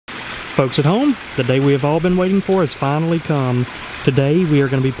Folks at home, the day we have all been waiting for has finally come. Today we are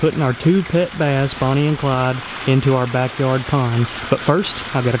going to be putting our two pet bass, Bonnie and Clyde, into our backyard pond. But first,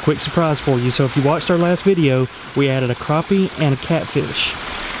 I've got a quick surprise for you. So if you watched our last video, we added a crappie and a catfish.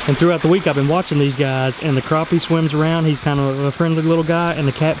 And throughout the week I've been watching these guys, and the crappie swims around, he's kind of a friendly little guy, and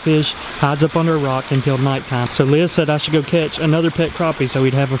the catfish hides up under a rock until nighttime. So Liz said I should go catch another pet crappie so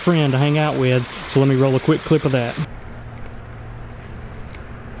he'd have a friend to hang out with. So let me roll a quick clip of that.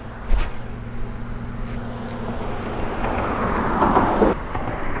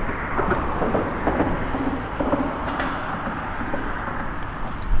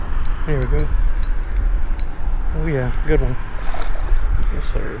 There we go. Oh yeah, good one. Yes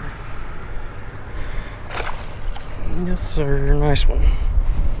sir. Yes sir, nice one.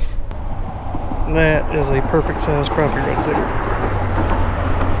 That is a perfect size crappie right there.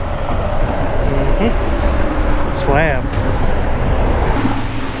 Slab.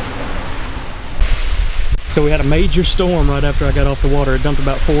 So we had a major storm right after I got off the water. It dumped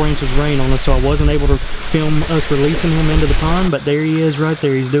about 4 inches of rain on us, so I wasn't able to film us releasing him into the pond, but there he is right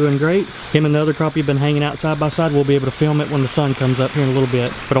there. He's doing great. Him and the other crappie have been hanging out side by side. We'll be able to film it when the sun comes up here in a little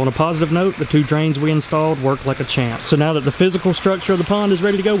bit. But on a positive note, the two drains we installed work like a champ. So now that the physical structure of the pond is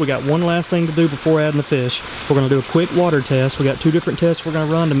ready to go, we got one last thing to do before adding the fish. We're gonna do a quick water test. We got two different tests we're gonna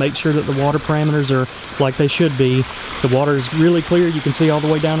run to make sure that the water parameters are like they should be. The water is really clear. You can see all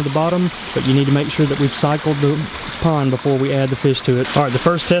the way down to the bottom, but you need to make sure that we've cycled the pond before we add the fish to it. All right, the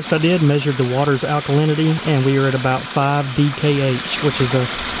first test I did measured the water's alkalinity, and we are at about 5 DKH, which is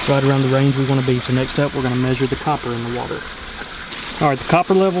right around the range we want to be. So next up, we're going to measure the copper in the water. All right, the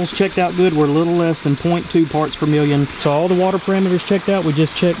copper levels checked out good. We're a little less than 0.2 parts per million. So all the water parameters checked out. We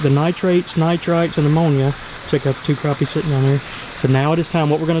just checked the nitrates, nitrites, and ammonia. Check out the two crappie sitting down there. So now it is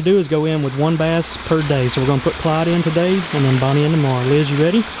time. What we're going to do is go in with one bass per day. So we're going to put Clyde in today and then Bonnie in tomorrow. Liz, you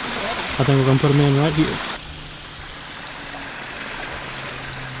ready? I think we're going to put them in right here.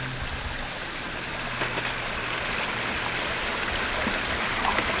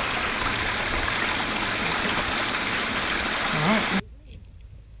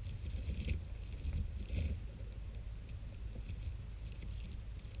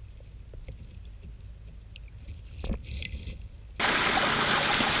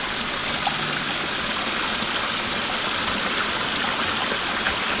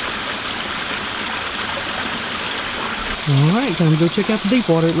 Alright, time to go check out the deep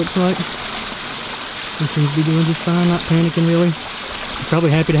water, it looks like. He seems to be doing just fine, not panicking really. He's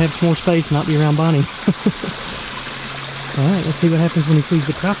probably happy to have some more space and not be around Bonnie. Alright, let's see what happens when he sees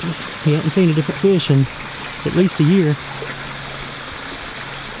the crappie. He hasn't seen a different fish in at least a year.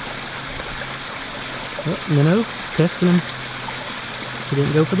 Oh, minnow, testing him. He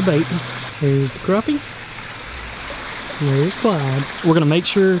didn't go for the bait. Here's the crappie. There's Clyde. We're going to make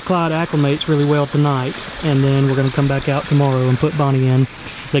sure Clyde acclimates really well tonight, and then we're going to come back out tomorrow and put Bonnie in.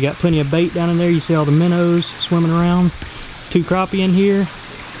 They got plenty of bait down in there. You see all the minnows swimming around. Two crappie in here,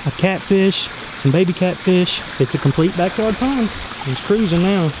 a catfish, some baby catfish. It's a complete backyard pond. He's cruising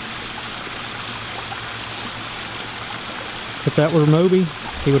now. If that were Moby,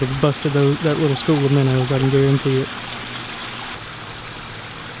 he would have busted that little school of minnows, I can guarantee it.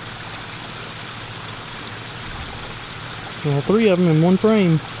 All three of them in one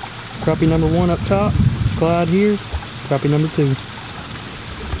frame. Crappie number one up top, Clyde here, crappie number two.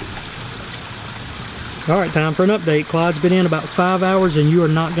 Alright, time for an update. Clyde's been in about 5 hours, and you are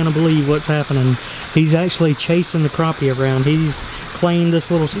not going to believe what's happening. He's actually chasing the crappie around. He's claimed this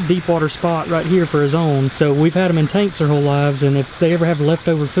little deep water spot right here for his own. So we've had them in tanks their whole lives, and if they ever have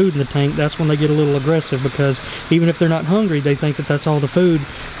leftover food in the tank, that's when they get a little aggressive, because even if they're not hungry, they think that that's all the food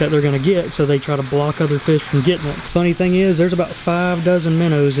that they're going to get, so they try to block other fish from getting it. Funny thing is, there's about 5 dozen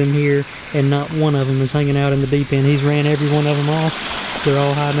minnows in here, and not one of them is hanging out in the deep end. He's ran every one of them off. They're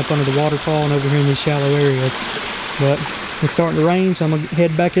all hiding up under the waterfall and over here in these shallow areas. But it's starting to rain, so I'm going to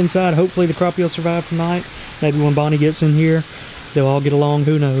head back inside. Hopefully the crappie will survive tonight. Maybe when Bonnie gets in here, they'll all get along,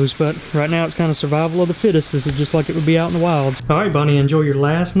 who knows. But right now it's kind of survival of the fittest. This is just like it would be out in the wilds. Alright, Bonnie, enjoy your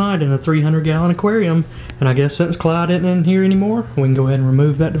last night in a 300-gallon aquarium. And I guess since Clyde isn't in here anymore, we can go ahead and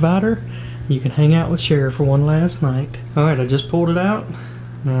remove that divider. You can hang out with Sheriff for one last night. Alright, I just pulled it out.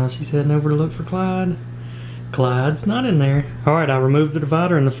 Now she's heading over to look for Clyde. Clyde's not in there. Alright, I removed the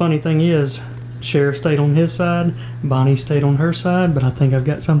divider, and the funny thing is, Sheriff stayed on his side, Bonnie stayed on her side, but I think I've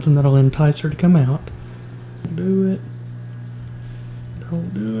got something that'll entice her to come out. Don't do it.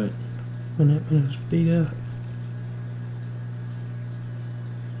 Don't do it. When that one's beat up.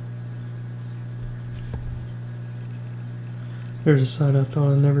 There's a sight I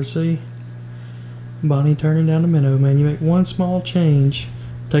thought I'd never see. Bonnie turning down the minnow, man. You make one small change,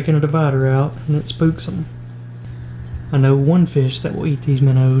 taking a divider out, and it spooks them. I know one fish that will eat these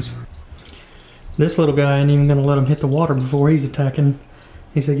minnows. This little guy ain't even gonna let him hit the water before he's attacking.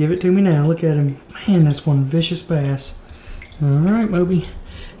 He said, give it to me now. Look at him. Man, that's one vicious bass. All right, Moby,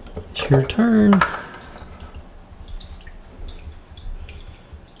 it's your turn.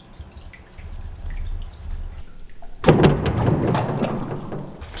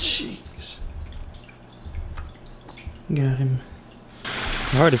 Jeez. Got him.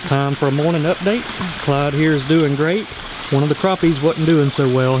 All right, it's time for a morning update. Clyde here is doing great. One of the crappies wasn't doing so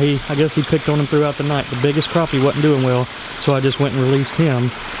well. I guess he picked on him throughout the night. The biggest crappie wasn't doing well, so I just went and released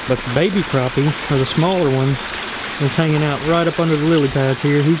him. But the baby crappie, or the smaller one, is hanging out right up under the lily pads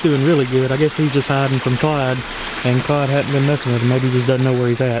here. He's doing really good. I guess he's just hiding from Clyde, and Clyde hadn't been messing with him. Maybe he just doesn't know where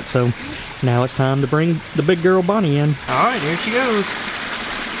he's at. So now it's time to bring the big girl Bonnie in. All right, here she goes.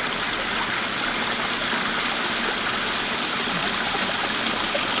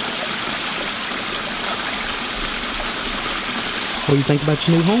 What do you think about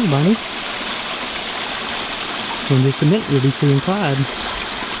your new home, Bonnie? In just a minute, you'll be seeing Clyde.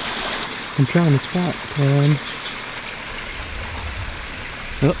 I'm trying to spot Clyde.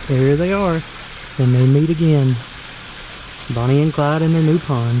 Oh, there they are. And they meet again. Bonnie and Clyde in their new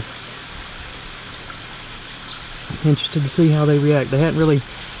pond. Interested to see how they react. They hadn't really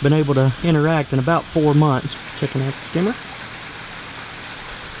been able to interact in about 4 months. Checking out the skimmer.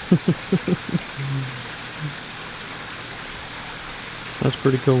 That's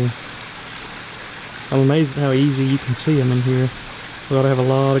pretty cool. I'm amazed at how easy you can see them in here. We ought to have a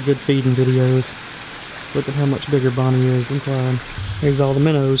lot of good feeding videos. Look at how much bigger Bonnie is than Clyde. Here's all the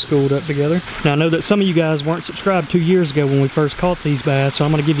minnows schooled up together. Now I know that some of you guys weren't subscribed 2 years ago when we first caught these bass, so I'm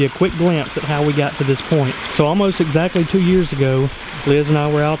going to give you a quick glimpse at how we got to this point. So almost exactly 2 years ago, Liz and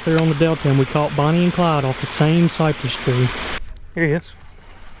I were out there on the delta and we caught Bonnie and Clyde off the same cypress tree. Here he is.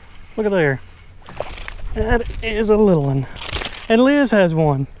 Look at there. That is a little one. And Liz has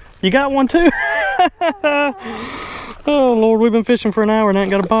one. You got one too? Oh Lord, we've been fishing for an hour and ain't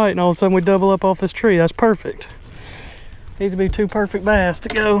got a bite, and all of a sudden we double up off this tree. That's perfect. These would be 2 perfect bass to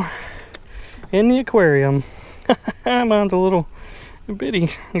go in the aquarium. Mine's a little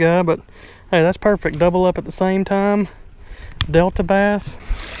bitty guy, but hey, that's perfect. Double up at the same time. Delta bass.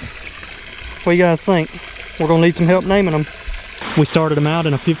 What do you guys think? We're gonna need some help naming them. We started them out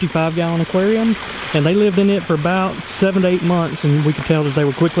in a 55-gallon aquarium, and they lived in it for about 7 to 8 months, and we could tell that they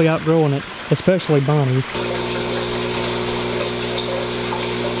were quickly outgrowing it, especially Bonnie.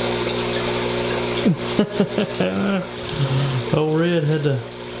 Old Red had to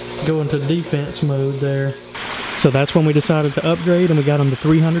go into defense mode there. So that's when we decided to upgrade, and we got them the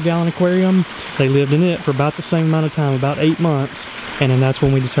 300-gallon aquarium. They lived in it for about the same amount of time, about 8 months, and then that's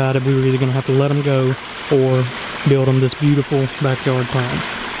when we decided we were either going to have to let them go or build them this beautiful backyard pond.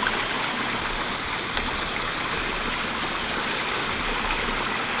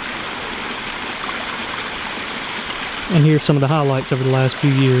 And here's some of the highlights over the last few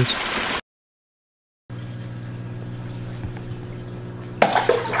years.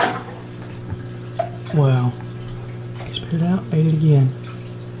 Wow. Spit it out, ate it again.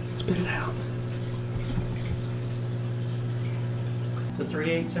 Spit it out. The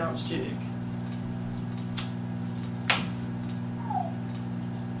 3/8 ounce jig.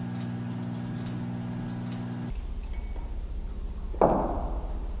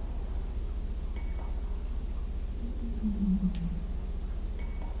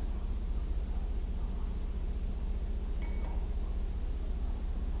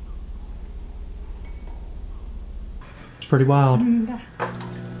 It's pretty wild.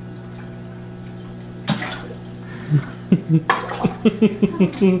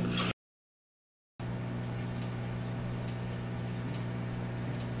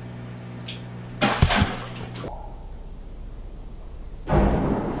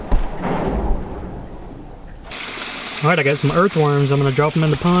 Alright, I got some earthworms. I'm going to drop them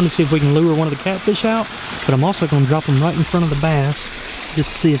in the pond to see if we can lure one of the catfish out. But I'm also going to drop them right in front of the bass just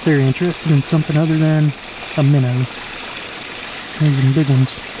to see if they're interested in something other than a minnow. There's some big ones.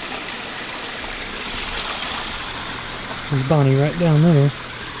 There's Bonnie right down there.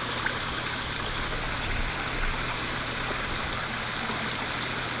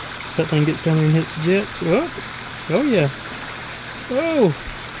 That thing gets down there and hits the jets. Oh yeah. Oh,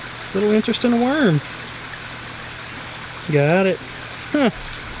 little interest in a worm. Got it. Huh.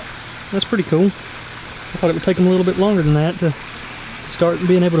 That's pretty cool. I thought it would take them a little bit longer than that to start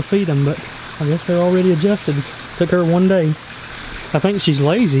being able to feed them, but I guess they're already adjusted. Took her 1 day. I think she's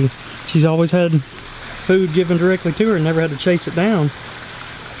lazy. She's always had food given directly to her and never had to chase it down.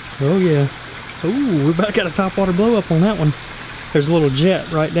 Oh yeah. Ooh, we about got a topwater blow up on that one. there's a little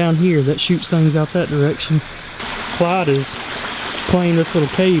jet right down here that shoots things out that direction. Clyde is playing this little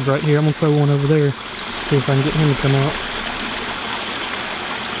cave right here. I'm gonna throw one over there, see if I can get him to come out.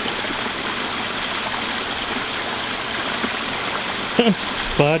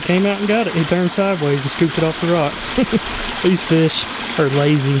 Clyde came out and got it. He turned sideways and scooped it off the rocks. These fish are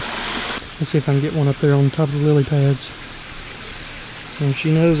lazy. Let's see if I can get one up there on top of the lily pads. And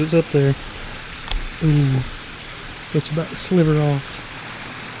she knows it's up there. Ooh, it's about to sliver off.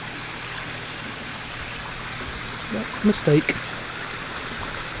 Mistake.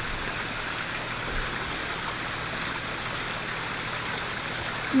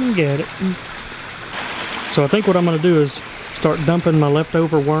 You get it. So I think what I'm going to do is start dumping my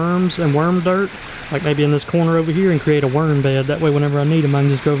leftover worms and worm dirt, like maybe in this corner over here, and create a worm bed. That way whenever I need them, I can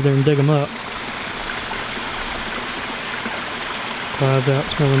just go over there and dig them up. Clyde's out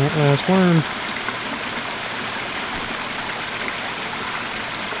smelling that last worm.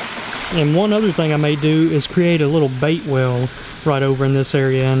 And one other thing I may do is create a little bait well right over in this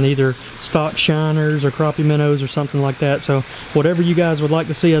area, and either stock shiners or crappie minnows or something like that. So whatever you guys would like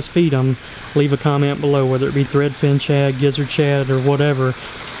to see us feed them, leave a comment below, whether it be threadfin shad, gizzard shad, or whatever.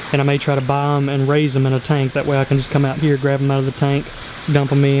 And I may try to buy them and raise them in a tank. That way I can just come out here, grab them out of the tank,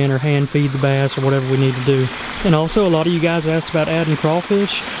 dump them in, or hand feed the bass, or whatever we need to do. And also, a lot of you guys asked about adding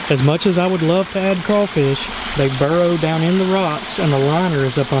crawfish. As much as I would love to add crawfish, they burrow down in the rocks and the liner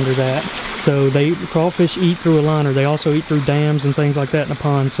is up under that. So crawfish eat through a liner. They also eat through dams and things like that in the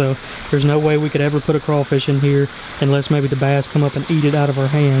pond. So there's no way we could ever put a crawfish in here unless maybe the bass come up and eat it out of our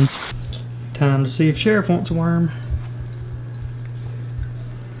hands. Time to see if Sheriff wants a worm.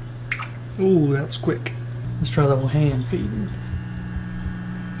 Ooh, that was quick. Let's try the little hand feeding.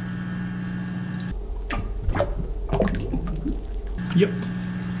 Yep.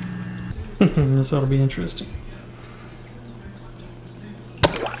 This ought to be interesting.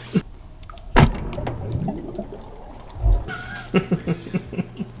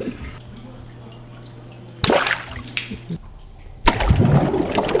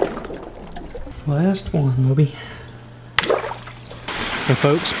 Last one, Moby. And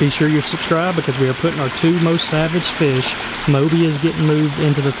folks, be sure you're subscribed because we are putting our 2 most savage fish. Moby is getting moved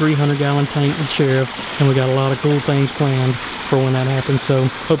into the 300-gallon tank with Sheriff, and we got a lot of cool things planned for when that happens. So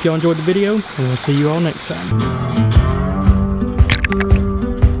hope y'all enjoyed the video, and we'll see you all next time.